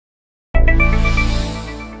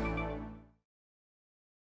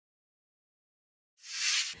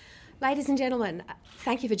Ladies and gentlemen,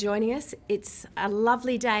 thank you for joining us. It's a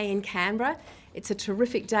lovely day in Canberra. It's a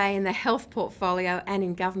terrific day in the health portfolio and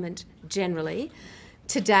in government generally.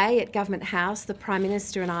 Today at Government House, the Prime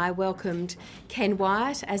Minister and I welcomed Ken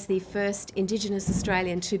Wyatt as the first Indigenous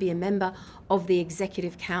Australian to be a member of the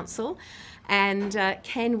Executive Council. And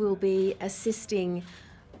Ken will be assisting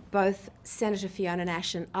both Senator Fiona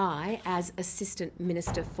Nash and I as Assistant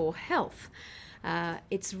Minister for Health.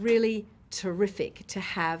 It's really terrific to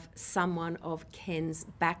have someone of Ken's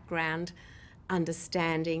background,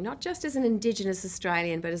 understanding, not just as an Indigenous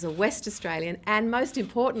Australian, but as a West Australian, and most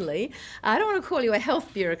importantly, I don't want to call you a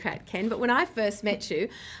health bureaucrat, Ken, but when I first met you,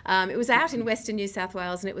 it was out in Western New South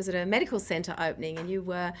Wales and it was at a medical centre opening, and you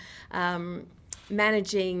were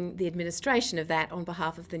managing the administration of that on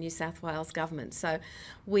behalf of the New South Wales Government. So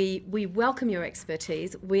we welcome your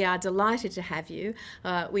expertise. We are delighted to have you.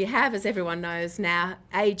 We have, as everyone knows now,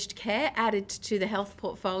 aged care added to the health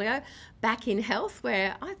portfolio, back in health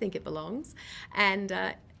where I think it belongs, and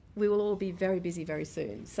we will all be very busy very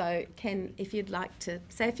soon. So Ken, if you'd like to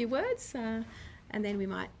say a few words, and then we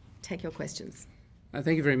might take your questions.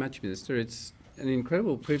 Thank you very much, Minister. It's an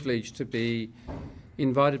incredible privilege to be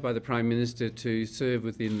invited by the Prime Minister to serve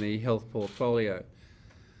within the health portfolio.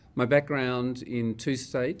 My background in two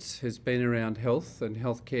states has been around health and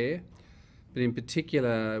healthcare, but in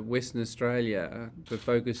particular Western Australia, the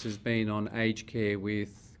focus has been on aged care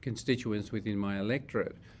with constituents within my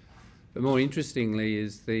electorate. But more interestingly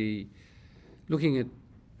is looking at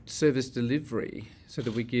service delivery so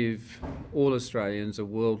that we give all Australians a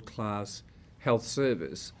world-class health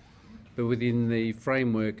service, but within the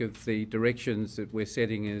framework of the directions that we're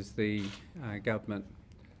setting as the government.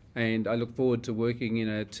 And I look forward to working in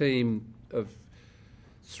a team of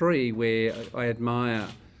three where I admire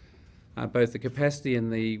both the capacity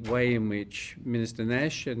and the way in which Minister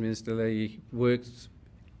Nash and Minister Ley works,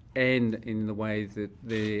 and in the way that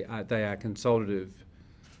they are consultative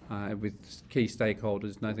with key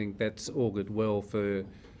stakeholders, and I think that's augured well for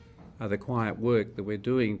the quiet work that we're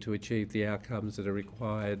doing to achieve the outcomes that are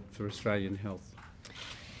required for Australian health.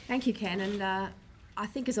 Thank you, Ken, and I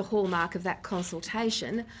think as a hallmark of that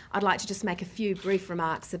consultation, I'd like to just make a few brief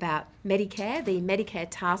remarks about Medicare. The Medicare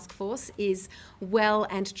task force is well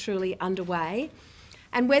and truly underway,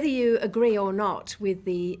 and whether you agree or not with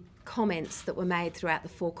the comments that were made throughout the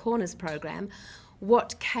Four Corners program,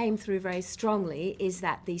 what came through very strongly is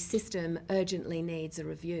that the system urgently needs a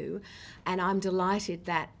review, and I'm delighted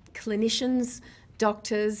that clinicians,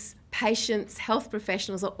 doctors, patients, health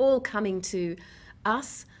professionals are all coming to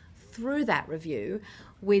us through that review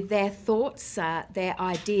with their thoughts, their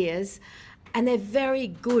ideas, and they're very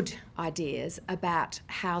good ideas about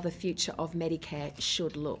how the future of Medicare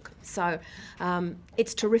should look. So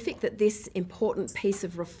it's terrific that this important piece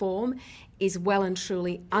of reform is well and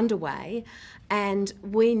truly underway, and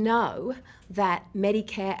we know that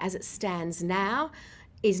Medicare as it stands now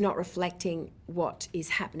is not reflecting what is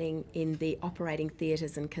happening in the operating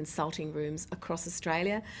theatres and consulting rooms across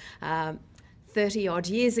Australia. 30 odd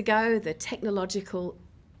years ago, the technological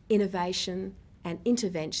innovation and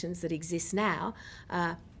interventions that exist now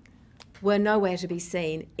were nowhere to be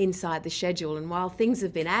seen inside the schedule. And while things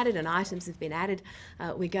have been added and items have been added,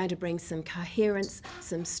 we're going to bring some coherence,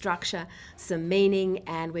 some structure, some meaning,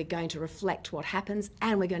 and we're going to reflect what happens,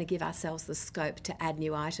 and we're going to give ourselves the scope to add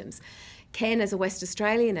new items. Ken, as a West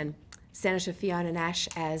Australian, and Senator Fiona Nash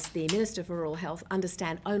as the Minister for Rural Health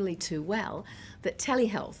understand only too well that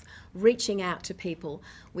telehealth, reaching out to people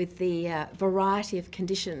with the variety of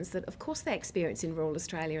conditions that of course they experience in rural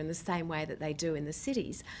Australia in the same way that they do in the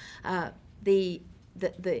cities, the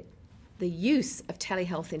use of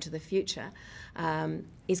telehealth into the future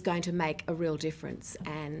is going to make a real difference,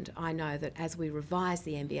 and I know that as we revise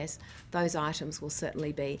the MBS, those items will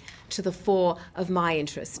certainly be to the fore of my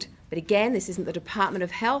interest. But again, this isn't the Department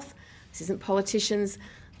of Health, this isn't politicians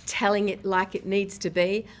telling it like it needs to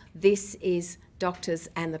be, this is doctors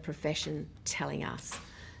and the profession telling us.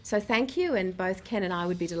 So thank you, and both Ken and I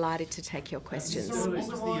would be delighted to take your questions.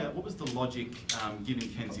 What was the logic, given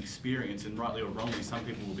Ken's experience, and rightly or wrongly some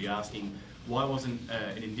people will be asking, why wasn't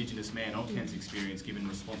an Indigenous man of Ken's experience given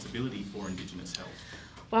responsibility for Indigenous health?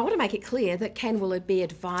 Well, I want to make it clear that Ken will be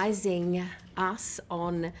advising us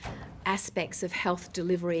on aspects of health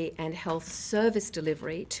delivery and health service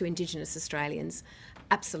delivery to Indigenous Australians.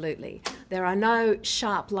 Absolutely. There are no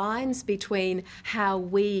sharp lines between how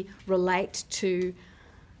we relate to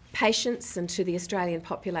patients and to the Australian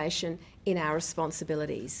population in our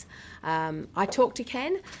responsibilities. I talked to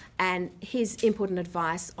Ken, and his input and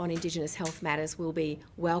advice on Indigenous health matters will be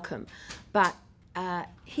welcome. But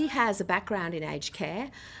he has a background in aged care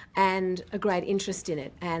and a great interest in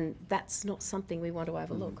it, and that's not something we want to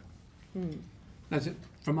overlook. No, so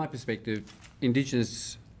from my perspective,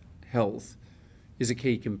 Indigenous health is a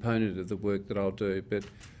key component of the work that I'll do, but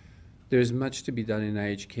there is much to be done in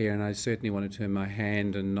aged care, and I certainly want to turn my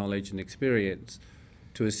hand and knowledge and experience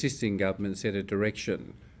to assisting government set a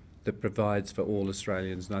direction that provides for all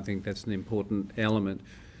Australians, and I think that's an important element.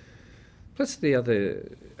 Plus the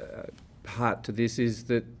other part to this is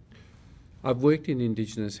that I've worked in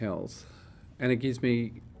Indigenous health, and it gives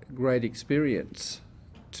me great experience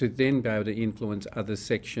to then be able to influence other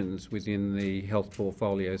sections within the health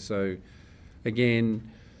portfolio. So again,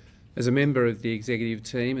 as a member of the executive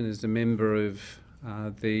team and as a member of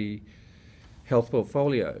the health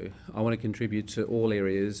portfolio, I want to contribute to all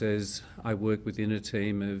areas as I work within a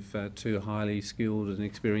team of two highly skilled and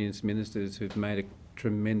experienced ministers who've made a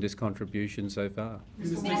tremendous contribution so far.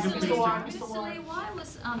 Mr. Ley,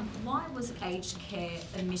 why was aged care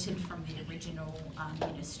omitted from the original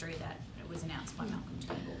ministry that was announced by Malcolm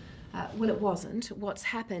Turnbull? Well, it wasn't. What's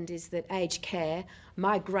happened is that aged care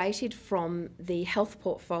migrated from the health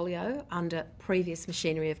portfolio under previous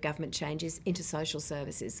machinery of government changes into social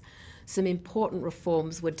services. Some important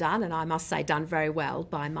reforms were done, and I must say done very well,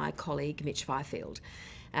 by my colleague Mitch Fifield.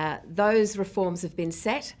 Those reforms have been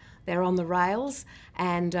set, they're on the rails,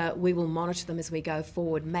 and we will monitor them as we go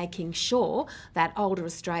forward, making sure that older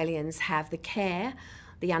Australians have the care,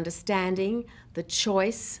 the understanding, the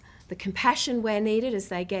choice, the compassion where needed as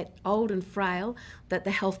they get old and frail that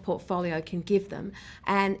the health portfolio can give them.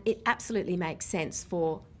 And it absolutely makes sense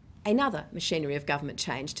for another machinery of government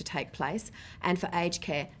change to take place and for aged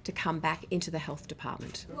care to come back into the health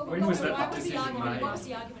department. When was that decision made? What was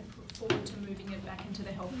the argument put forward to moving it back into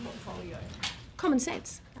the health portfolio? Common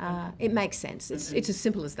sense. It makes sense. It's as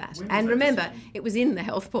simple as that. And remember, it was in the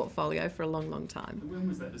health portfolio for a long, long time. When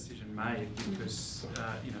was that decision made? Because,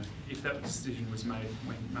 if that decision was made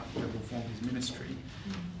when Malcolm Turnbull formed his ministry,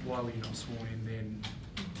 why were you not sworn in then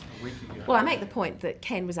a week ago? Well, I make the point that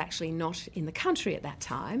Ken was actually not in the country at that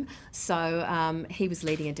time, so he was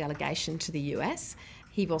leading a delegation to the US.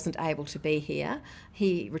 He wasn't able to be here.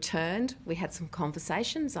 He returned. We had some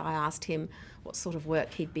conversations. I asked him what sort of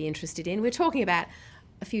work he'd be interested in. We're talking about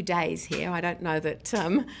a few days here. I don't know that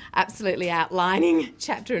absolutely outlining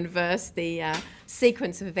chapter and verse the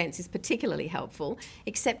sequence of events is particularly helpful,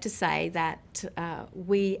 except to say that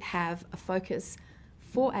we have a focus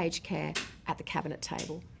for aged care at the Cabinet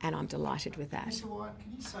table, and I'm delighted with that. Mr. Wyatt,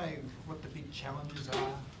 can you say what the big challenges are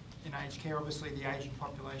in aged care? Obviously the ageing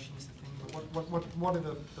population is the thing, but what are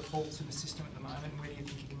the faults in the system at the moment, and where do you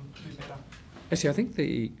think you can do better? Actually, I think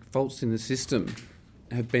the faults in the system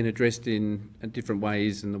have been addressed in different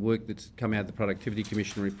ways, and the work that's come out of the Productivity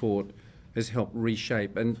Commission report has helped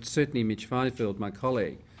reshape, and certainly Mitch Fifield, my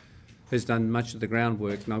colleague, has done much of the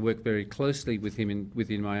groundwork, and I work very closely with him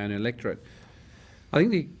within my own electorate. I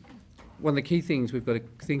think one of the key things we've got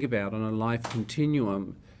to think about on a life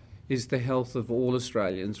continuum is the health of all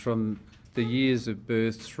Australians from the years of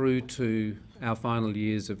birth through to our final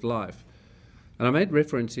years of life. And I made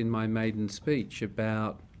reference in my maiden speech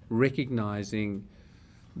about recognising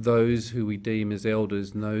those who we deem as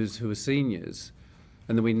elders and those who are seniors,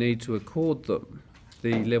 and that we need to accord them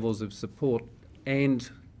the levels of support and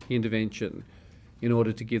intervention in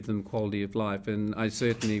order to give them quality of life. And I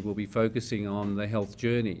certainly will be focusing on the health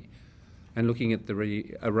journey and looking at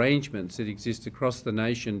the arrangements that exist across the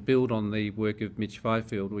nation, build on the work of Mitch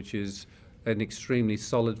Fifield, which is an extremely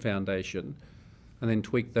solid foundation, and then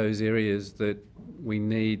tweak those areas that we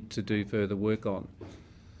need to do further work on.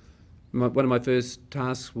 One of my first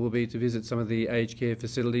tasks will be to visit some of the aged care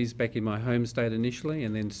facilities back in my home state initially,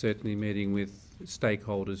 and then certainly meeting with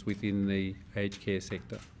stakeholders within the aged care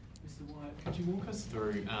sector. Mr. Wyatt, could you walk us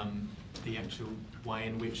through the actual way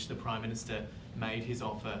in which the Prime Minister made his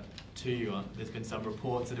offer to you? There's been some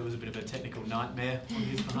reports that it was a bit of a technical nightmare on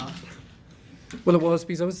his behalf. Well, it was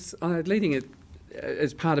because I was leading it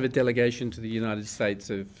as part of a delegation to the United States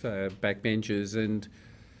of backbenchers, and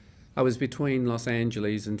I was between Los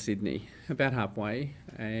Angeles and Sydney, about halfway,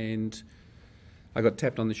 and I got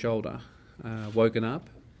tapped on the shoulder, woken up,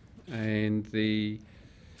 and the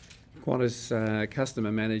Qantas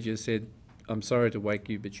customer manager said, "I'm sorry to wake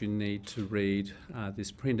you, but you need to read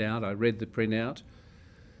this printout." I read the printout.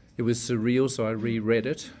 It was surreal, so I reread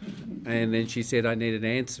it, and then she said, "I need an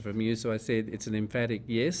answer from you," so I said, "It's an emphatic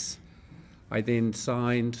yes." I then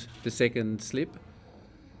signed the second slip,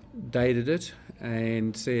 dated it,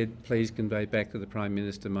 and said, "Please convey back to the Prime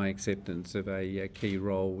Minister my acceptance of a key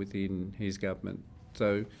role within his government."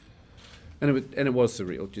 So, and it was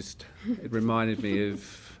surreal. Just it reminded me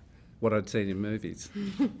of what I'd seen in movies.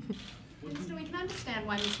 Minister, we can understand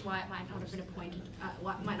why Mr Wyatt might not have been appointed,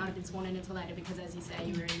 might not have been sworn in until later because, as you say,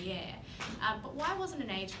 you were in the air. But why wasn't an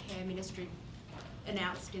aged care ministry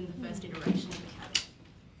announced in the first iteration of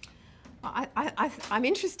the cabinet? I'm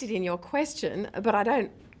interested in your question, but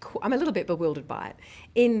I'm a little bit bewildered by it.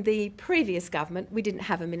 In the previous government, we didn't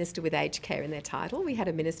have a minister with aged care in their title. We had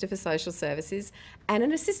a Minister for Social Services and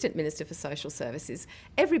an Assistant Minister for Social Services.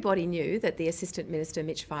 Everybody knew that the Assistant Minister,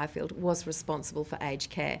 Mitch Fifield, was responsible for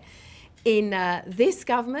aged care. In this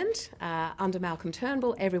government, under Malcolm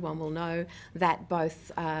Turnbull, everyone will know that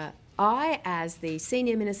both I, as the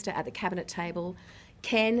Senior Minister at the Cabinet table,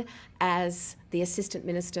 Ken, as the Assistant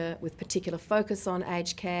Minister with particular focus on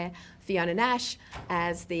aged care, Fiona Nash,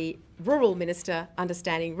 as the Rural Minister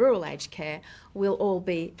understanding rural aged care, will all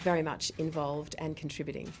be very much involved and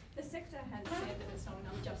contributing. The sector has said that it's not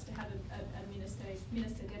enough just to have a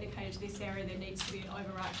minister dedicated to this area. There needs to be an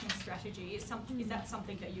overarching strategy. Is that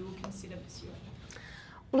something that you will consider pursuing?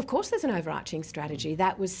 Well, of course there's an overarching strategy.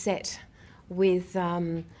 That was set with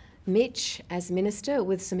Mitch as Minister,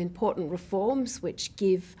 with some important reforms which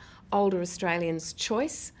give older Australians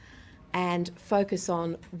choice and focus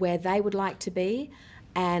on where they would like to be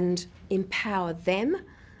and empower them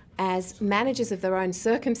as managers of their own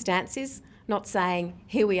circumstances, not saying,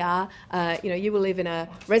 here we are, you will live in a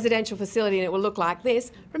residential facility and it will look like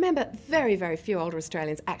this. Remember, very, very few older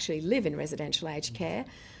Australians actually live in residential aged care.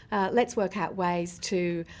 Let's work out ways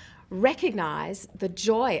to recognise the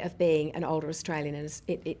joy of being an older Australian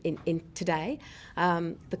in today,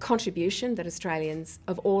 the contribution that Australians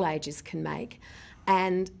of all ages can make,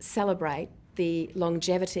 and celebrate the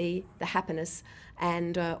longevity, the happiness,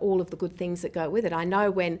 and all of the good things that go with it. I know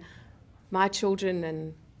when my children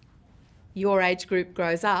and your age group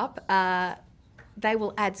grows up, they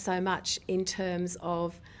will add so much in terms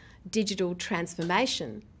of digital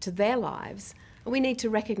transformation to their lives. And we need to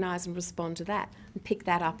recognise and respond to that and pick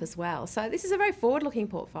that up as well. So this is a very forward-looking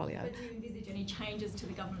portfolio. But do you envisage any changes to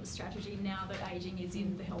the government strategy now that ageing is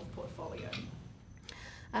in the health portfolio?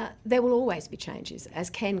 There will always be changes. As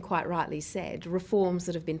Ken quite rightly said, reforms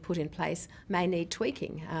that have been put in place may need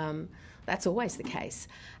tweaking. That's always the case.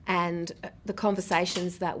 And the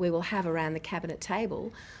conversations that we will have around the Cabinet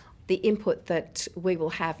table, the input that we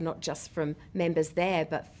will have not just from members there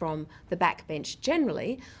but from the backbench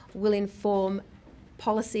generally, will inform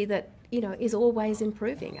policy that is always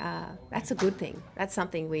improving. That's a good thing. That's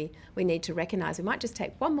something we need to recognise. We might just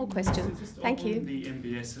take one more question. Thank you. The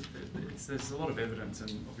MBS, there's a lot of evidence,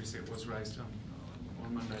 and obviously it was raised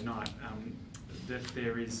on Monday night, that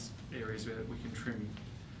there is areas where we can trim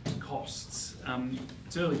costs.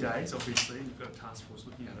 It's early days, obviously, we've got a task force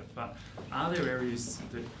looking at it, but are there areas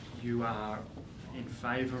that you are in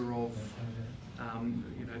favour of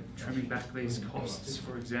trimming back these costs?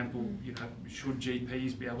 For example, should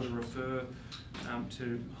GPs be able to refer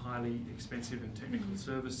to highly expensive and technical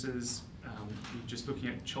services? You're just looking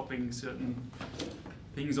at chopping certain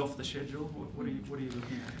things off the schedule. What are you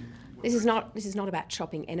looking at? This is not about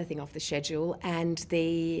chopping anything off the schedule, and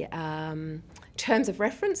the terms of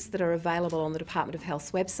reference that are available on the Department of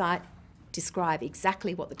Health's website describe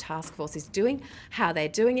exactly what the task force is doing, how they're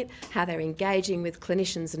doing it, how they're engaging with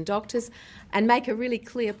clinicians and doctors, and make a really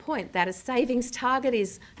clear point that a savings target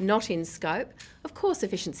is not in scope. Of course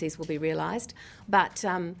efficiencies will be realised, but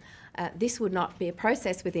this would not be a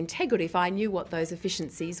process with integrity if I knew what those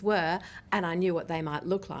efficiencies were and I knew what they might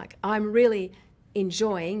look like. I'm really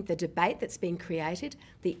enjoying the debate that's been created,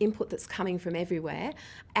 the input that's coming from everywhere,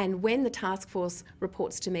 and when the task force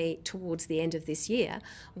reports to me towards the end of this year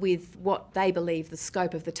with what they believe the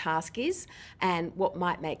scope of the task is and what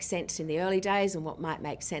might make sense in the early days and what might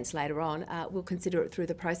make sense later on, we'll consider it through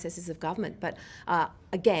the processes of government. But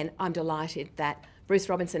again, I'm delighted that Bruce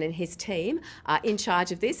Robinson and his team are in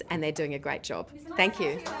charge of this and they're doing a great job. Thank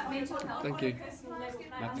you. Thank you.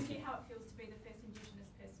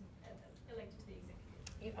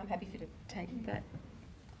 I'm happy for you to take that.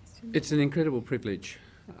 It's an incredible privilege.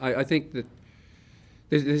 I think that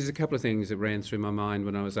there's a couple of things that ran through my mind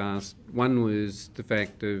when I was asked. One was the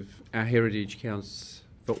fact of our heritage counts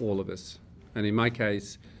for all of us. And in my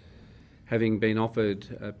case, having been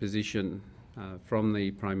offered a position from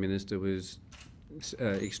the Prime Minister was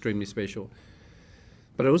extremely special.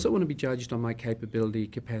 But I also want to be judged on my capability,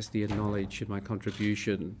 capacity and knowledge and my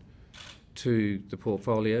contribution to the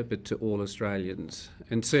portfolio, but to all Australians.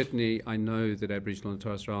 And certainly I know that Aboriginal and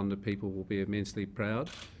Torres Strait Islander people will be immensely proud,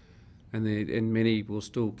 and many will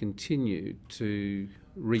still continue to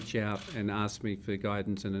reach out and ask me for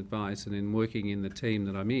guidance and advice. And in working in the team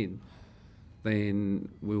that I'm in, then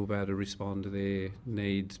we'll be able to respond to their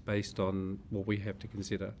needs based on what we have to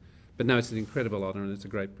consider. But no, it's an incredible honour and it's a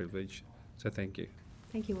great privilege. So thank you.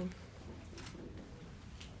 Thank you all.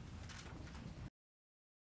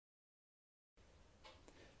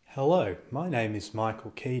 Hello, my name is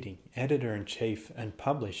Michael Keating, Editor-in-Chief and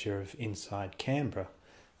Publisher of Inside Canberra,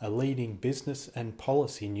 a leading business and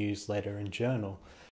policy newsletter and journal